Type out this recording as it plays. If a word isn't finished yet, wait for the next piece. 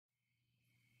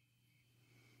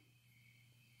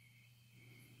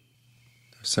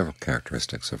There are several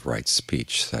characteristics of right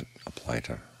speech that apply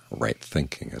to right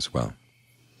thinking as well.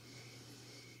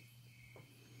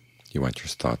 You want your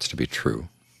thoughts to be true.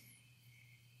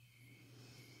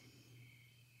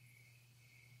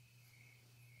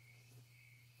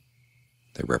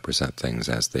 They represent things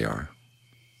as they are.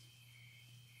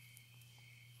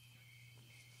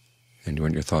 And you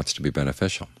want your thoughts to be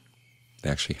beneficial.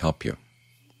 They actually help you.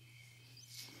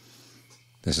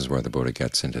 This is where the Buddha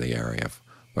gets into the area of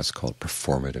what's called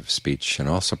performative speech and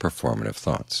also performative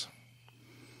thoughts.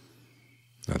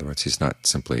 In other words, he's not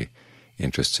simply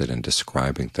interested in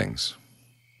describing things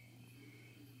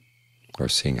or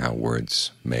seeing how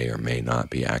words may or may not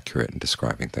be accurate in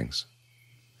describing things.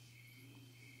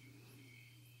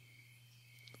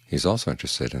 He's also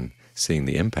interested in seeing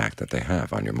the impact that they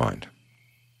have on your mind,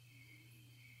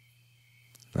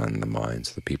 on the minds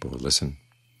of the people who listen,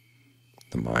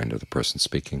 the mind of the person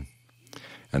speaking,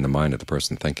 and the mind of the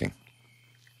person thinking.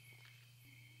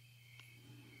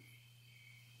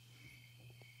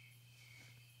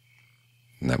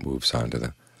 And that moves on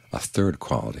to a third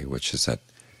quality, which is that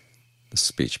the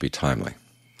speech be timely.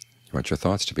 You want your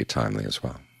thoughts to be timely as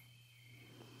well.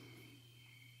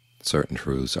 Certain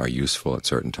truths are useful at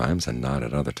certain times and not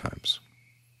at other times.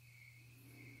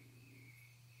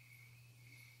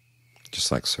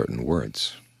 Just like certain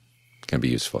words can be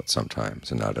useful at some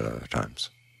times and not at other times.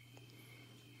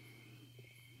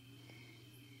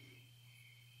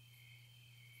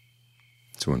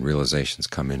 So when realizations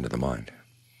come into the mind,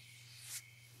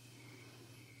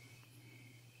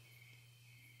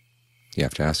 you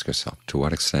have to ask yourself, to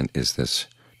what extent is this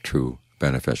true,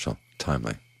 beneficial,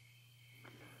 timely?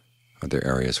 Are there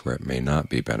areas where it may not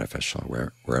be beneficial,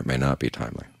 where it may not be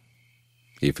timely,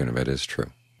 even if it is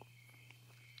true?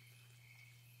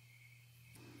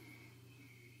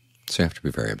 So you have to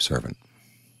be very observant.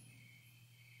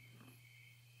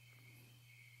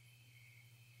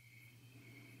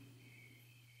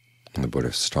 And the Buddha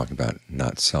is talking about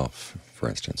not self, for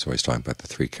instance, so he's talking about the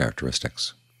three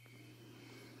characteristics.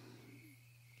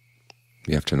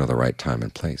 You have to know the right time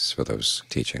and place for those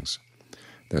teachings.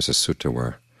 There's a sutta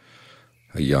where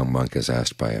a young monk is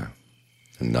asked by a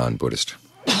non-Buddhist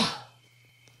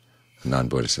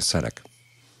ascetic,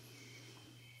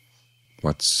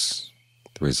 what's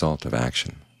the result of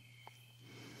action?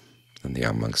 And the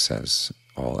young monk says,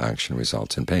 all action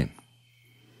results in pain,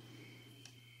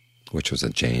 which was a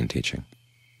Jain teaching.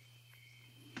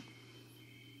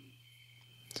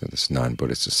 So this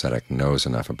non-Buddhist ascetic knows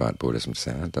enough about Buddhism to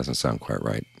say, that doesn't sound quite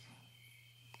right.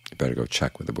 You better go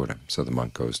check with the Buddha. So the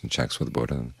monk goes and checks with the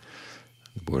Buddha, and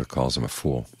the Buddha calls him a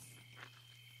fool.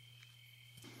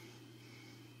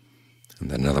 And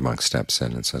then another monk steps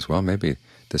in and says, well, maybe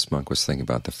this monk was thinking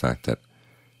about the fact that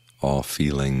all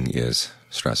feeling is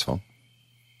stressful.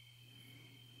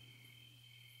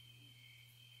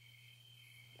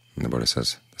 And the Buddha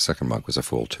says, the second monk was a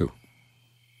fool too.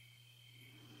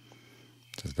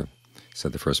 So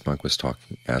the first monk was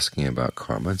asking about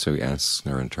karma, and so he asks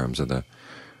her in terms of the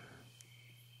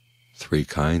three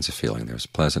kinds of feeling. There's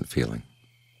pleasant feeling,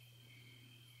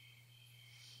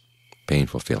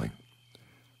 painful feeling,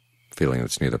 feeling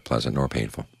that's neither pleasant nor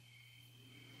painful.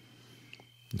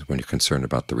 When you're concerned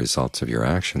about the results of your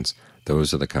actions,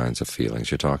 those are the kinds of feelings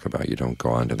you talk about. You don't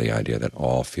go on to the idea that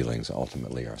all feelings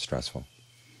ultimately are stressful,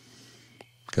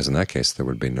 because in that case there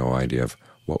would be no idea of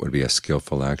what would be a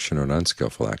skillful action or an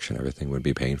unskillful action. Everything would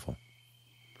be painful.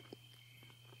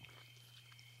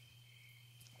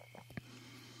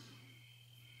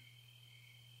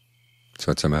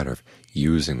 So it's a matter of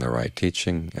using the right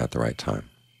teaching at the right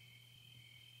time.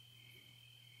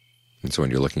 And so when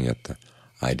you're looking at the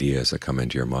ideas that come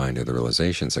into your mind or the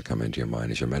realizations that come into your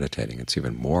mind as you're meditating, it's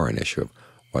even more an issue of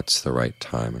what's the right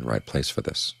time and right place for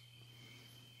this.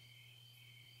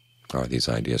 Are these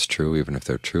ideas true? Even if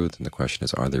they're true, then the question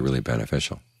is, are they really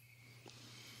beneficial?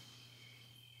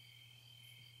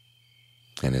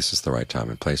 And is this the right time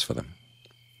and place for them?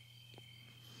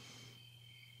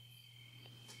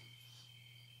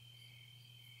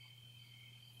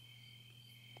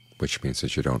 Which means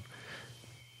that you don't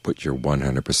put your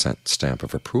 100% stamp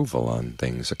of approval on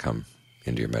things that come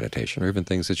into your meditation, or even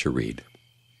things that you read.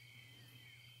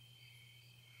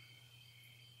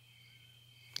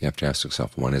 You have to ask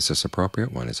yourself, when is this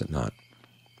appropriate, when is it not?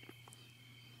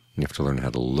 And you have to learn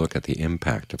how to look at the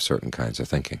impact of certain kinds of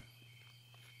thinking.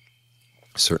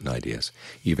 Certain ideas,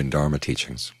 even Dharma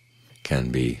teachings, can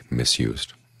be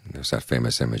misused. There's that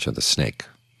famous image of the snake.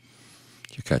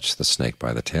 You catch the snake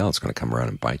by the tail, it's going to come around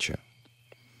and bite you.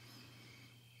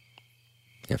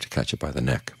 You have to catch it by the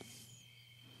neck.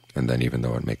 And then even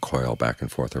though it may coil back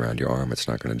and forth around your arm, it's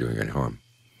not going to do you any harm.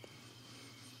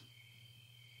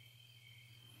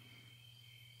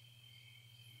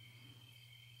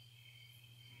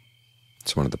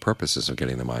 So one of the purposes of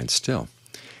getting the mind still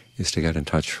is to get in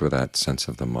touch with that sense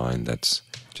of the mind that's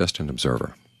just an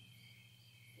observer.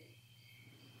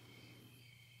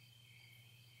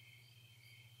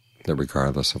 That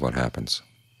regardless of what happens,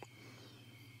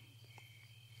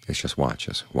 it just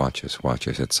watches, watches,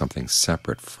 watches. It's something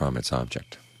separate from its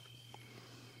object.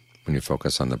 When you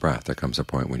focus on the breath, there comes a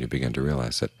point when you begin to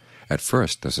realize that at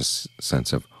first there's a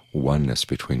sense of oneness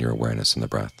between your awareness and the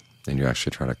breath, and you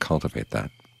actually try to cultivate that.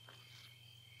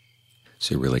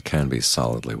 So you really can be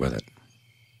solidly with it.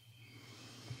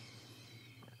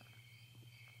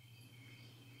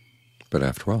 But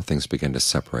after a while, things begin to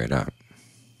separate out.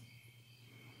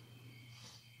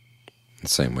 The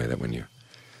same way that when you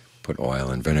put oil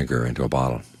and vinegar into a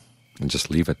bottle and just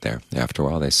leave it there, after a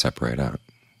while they separate out.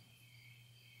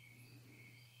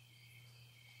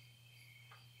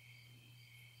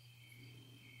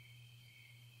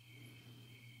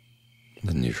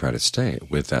 Then you try to stay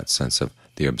with that sense of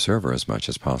the observer as much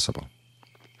as possible.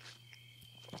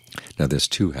 Now this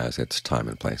too has its time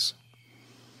and place.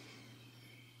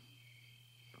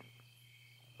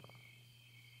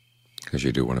 Because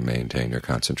you do want to maintain your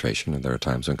concentration, and there are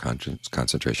times when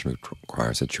concentration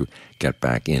requires that you get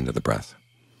back into the breath,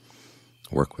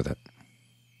 work with it,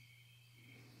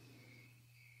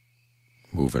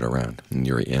 move it around, and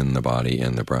you're in the body,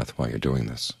 in the breath while you're doing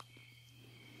this.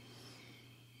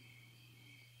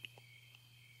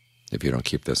 If you don't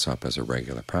keep this up as a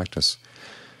regular practice,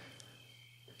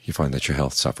 you find that your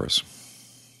health suffers.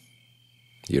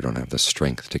 You don't have the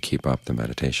strength to keep up the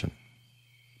meditation.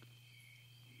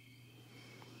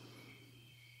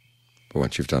 But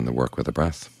once you've done the work with the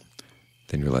breath,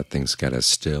 then you let things get as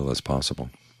still as possible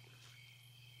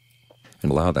and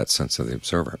allow that sense of the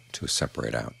observer to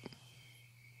separate out,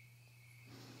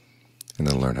 and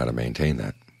then learn how to maintain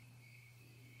that.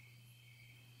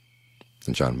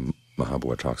 And John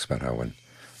Mahabua talks about how when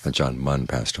Ajahn Mun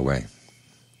passed away,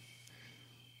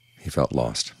 he felt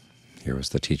lost. Here was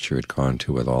the teacher he'd gone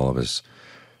to with all of his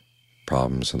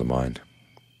problems of the mind.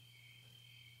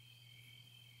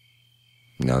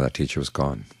 Now that teacher was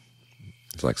gone.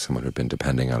 It's like someone who'd been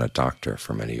depending on a doctor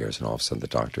for many years, and all of a sudden the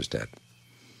doctor's dead.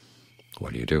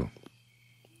 What do you do?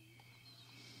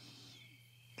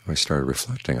 I started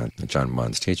reflecting on Ajahn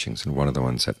Mun's teachings, and one of the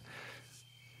ones that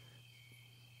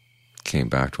came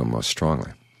back to him most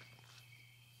strongly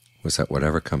was that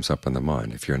whatever comes up in the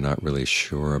mind, if you're not really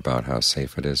sure about how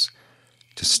safe it is,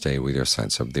 to stay with your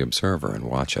sense of the observer and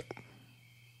watch it,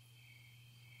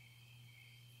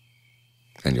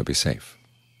 and you'll be safe.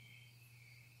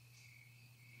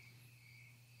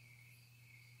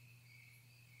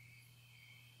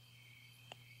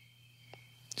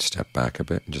 Step back a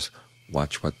bit and just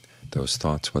watch what those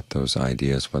thoughts, what those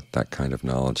ideas, what that kind of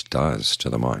knowledge does to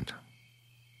the mind.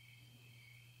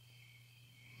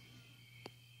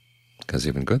 Because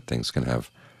even good things can have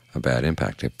a bad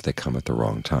impact if they come at the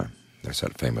wrong time. There's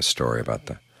that famous story about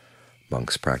the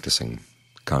monks practicing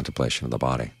contemplation of the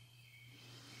body.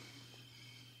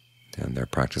 And their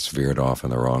practice veered off in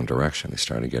the wrong direction. They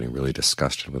started getting really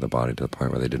disgusted with the body to the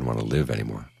point where they didn't want to live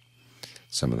anymore.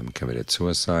 Some of them committed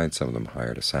suicide, some of them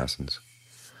hired assassins.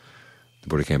 The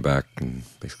Buddha came back and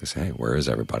basically said, hey, where is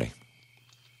everybody?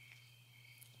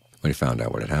 When he found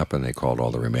out what had happened, they called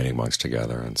all the remaining monks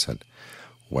together and said,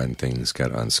 when things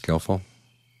get unskillful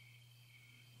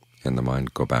in the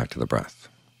mind, go back to the breath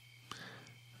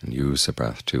and use the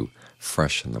breath to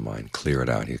freshen the mind, clear it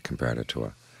out. He compared it to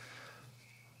a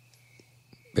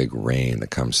big rain that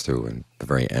comes through in the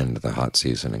very end of the hot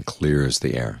season and clears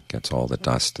the air, gets all the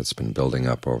dust that's been building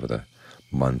up over the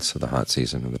months of the hot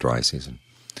season and the dry season,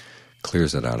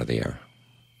 clears it out of the air.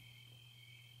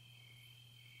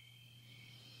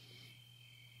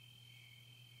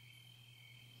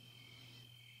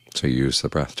 So you use the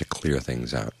breath to clear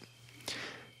things out.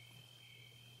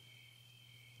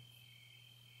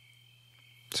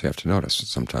 So you have to notice that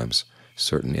sometimes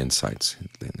certain insights,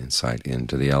 insight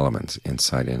into the elements,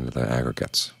 insight into the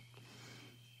aggregates.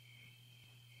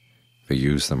 If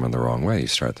you use them in the wrong way, you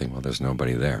start thinking, well, there's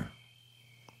nobody there.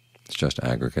 It's just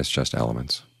aggregates, just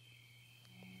elements.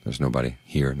 There's nobody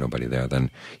here, nobody there.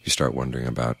 Then you start wondering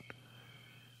about,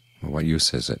 well, what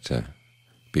use is it to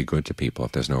be good to people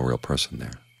if there's no real person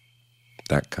there?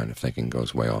 That kind of thinking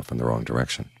goes way off in the wrong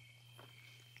direction.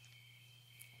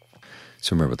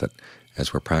 So remember that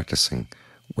as we're practicing,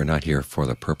 we're not here for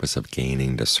the purpose of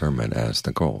gaining discernment as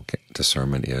the goal.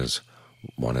 Discernment is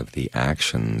one of the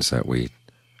actions that we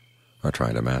are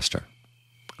trying to master,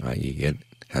 i.e. it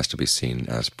has to be seen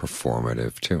as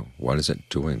performative too. What is it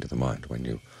doing to the mind when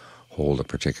you hold a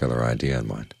particular idea in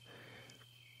mind?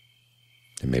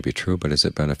 It may be true, but is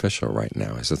it beneficial right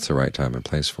now? Is it the right time and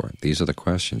place for it? These are the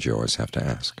questions you always have to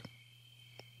ask.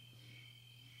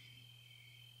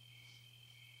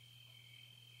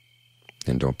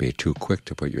 And don't be too quick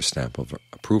to put your stamp of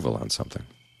approval on something.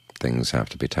 Things have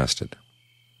to be tested.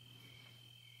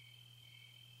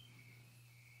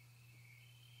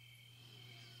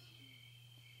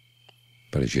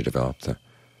 But as you develop the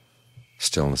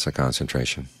stillness of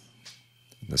concentration,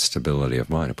 the stability of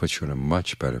mind, it puts you in a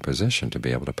much better position to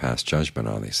be able to pass judgment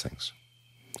on these things.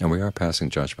 And we are passing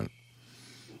judgment.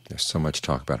 There's so much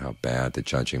talk about how bad the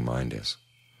judging mind is.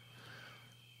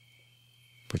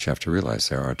 But you have to realize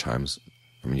there are times,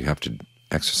 you have to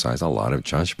exercise a lot of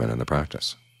judgment in the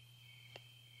practice.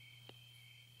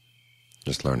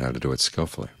 Just learn how to do it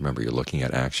skillfully. Remember, you're looking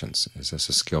at actions. Is this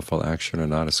a skillful action or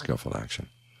not a skillful action?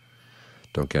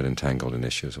 Don't get entangled in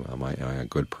issues. Well, am I a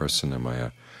good person? Am I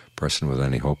a person with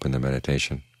any hope in the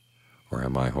meditation? Or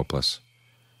am I hopeless?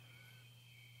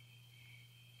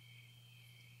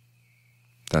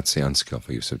 That's the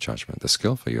unskillful use of judgment. The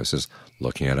skillful use is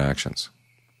looking at actions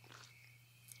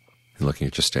and looking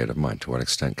at your state of mind. To what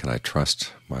extent can I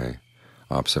trust my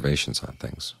observations on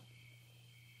things?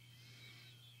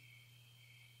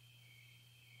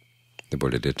 The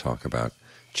Buddha did talk about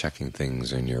checking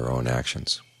things in your own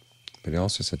actions, but he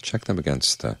also said check them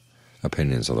against the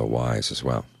opinions of the wise as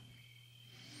well,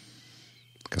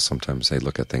 because sometimes they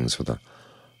look at things with a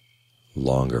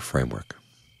longer framework,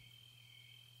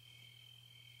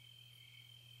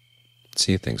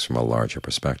 see things from a larger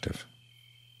perspective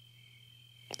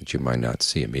that you might not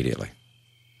see immediately,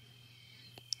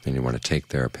 and you want to take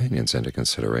their opinions into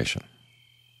consideration.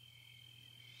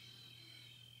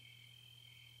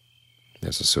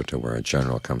 There's a sutta where a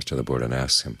general comes to the Buddha and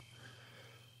asks him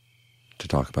to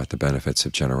talk about the benefits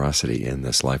of generosity in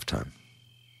this lifetime.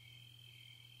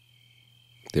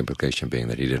 The implication being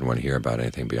that he didn't want to hear about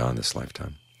anything beyond this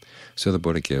lifetime. So the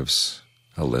Buddha gives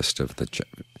a list of the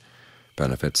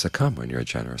benefits that come when you're a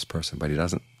generous person, but he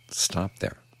doesn't stop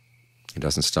there. He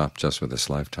doesn't stop just with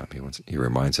this lifetime. He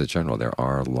reminds the general there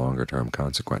are longer-term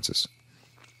consequences,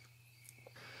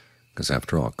 because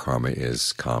after all, karma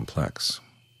is complex.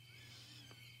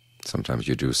 Sometimes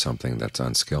you do something that's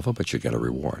unskillful, but you get a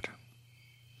reward.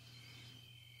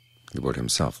 The Buddha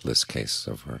himself lists cases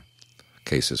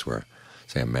where,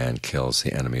 say, a man kills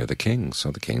the enemy of the king, so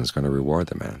the king's going to reward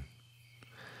the man.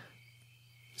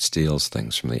 Steals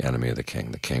things from the enemy of the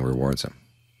king rewards him.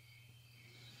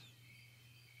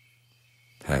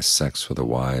 Has sex with the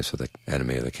wives of the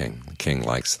enemy of the king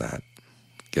likes that,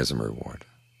 gives him a reward.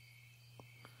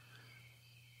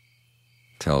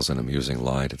 Tells an amusing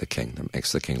lie to the king that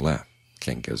makes the king laugh. The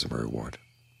king gives him a reward.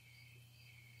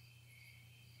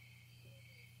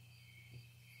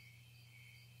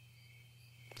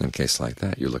 In a case like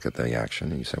that, you look at the action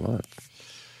and you say, well,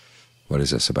 what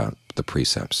is this about the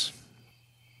precepts?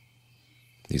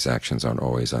 These actions aren't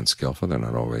always unskillful. They're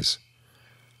not always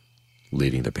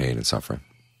leading to pain and suffering.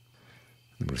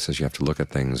 The Buddha says you have to look at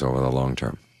things over the long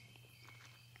term.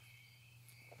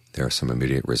 There are some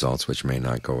immediate results which may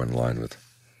not go in line with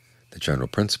the general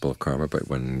principle of karma, but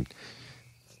when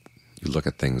you look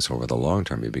at things over the long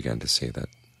term, you begin to see that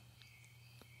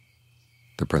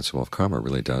the principle of karma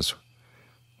really does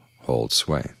hold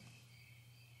sway.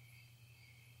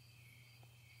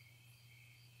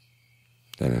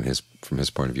 And from his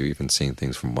point of view, even seeing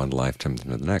things from one lifetime to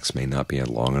the next may not be a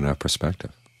long enough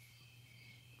perspective.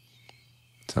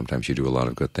 Sometimes you do a lot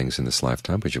of good things in this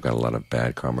lifetime, but you've got a lot of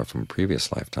bad karma from a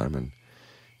previous lifetime, and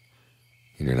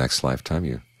in your next lifetime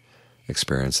you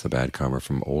experience the bad karma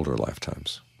from older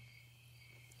lifetimes.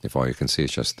 If all you can see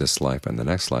is just this life and the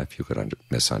next life, you could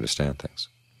misunderstand things.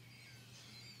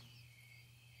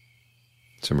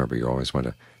 So remember, you always want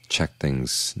to check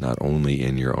things not only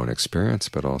in your own experience,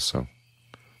 but also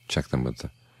check them with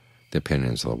the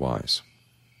opinions of the wise.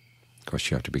 Of course,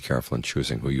 you have to be careful in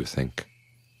choosing who you think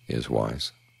is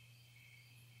wise.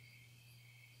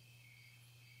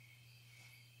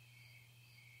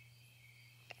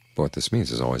 But what this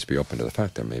means is always be open to the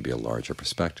fact there may be a larger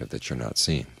perspective that you're not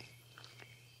seeing.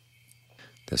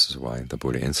 This is why the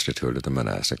Buddha instituted the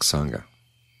monastic sangha,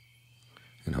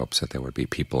 in hopes that there would be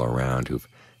people around who've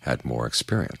had more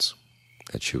experience,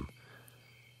 that you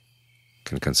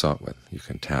can consult with. You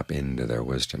can tap into their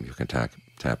wisdom. You can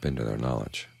tap into their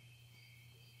knowledge.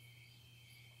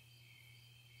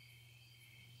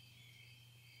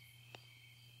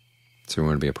 So you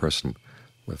want to be a person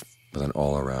with an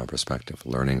all-around perspective,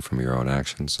 learning from your own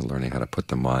actions and learning how to put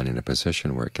the mind in a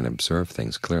position where it can observe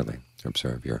things clearly,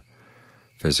 observe your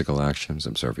physical actions,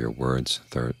 observe your words,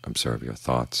 observe your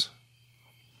thoughts,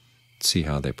 see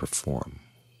how they perform,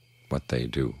 what they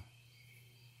do,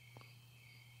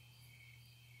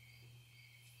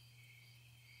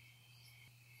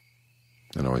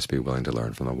 and always be willing to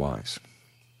learn from the wise.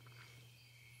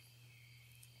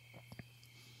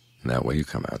 And that way you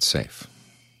come out safe.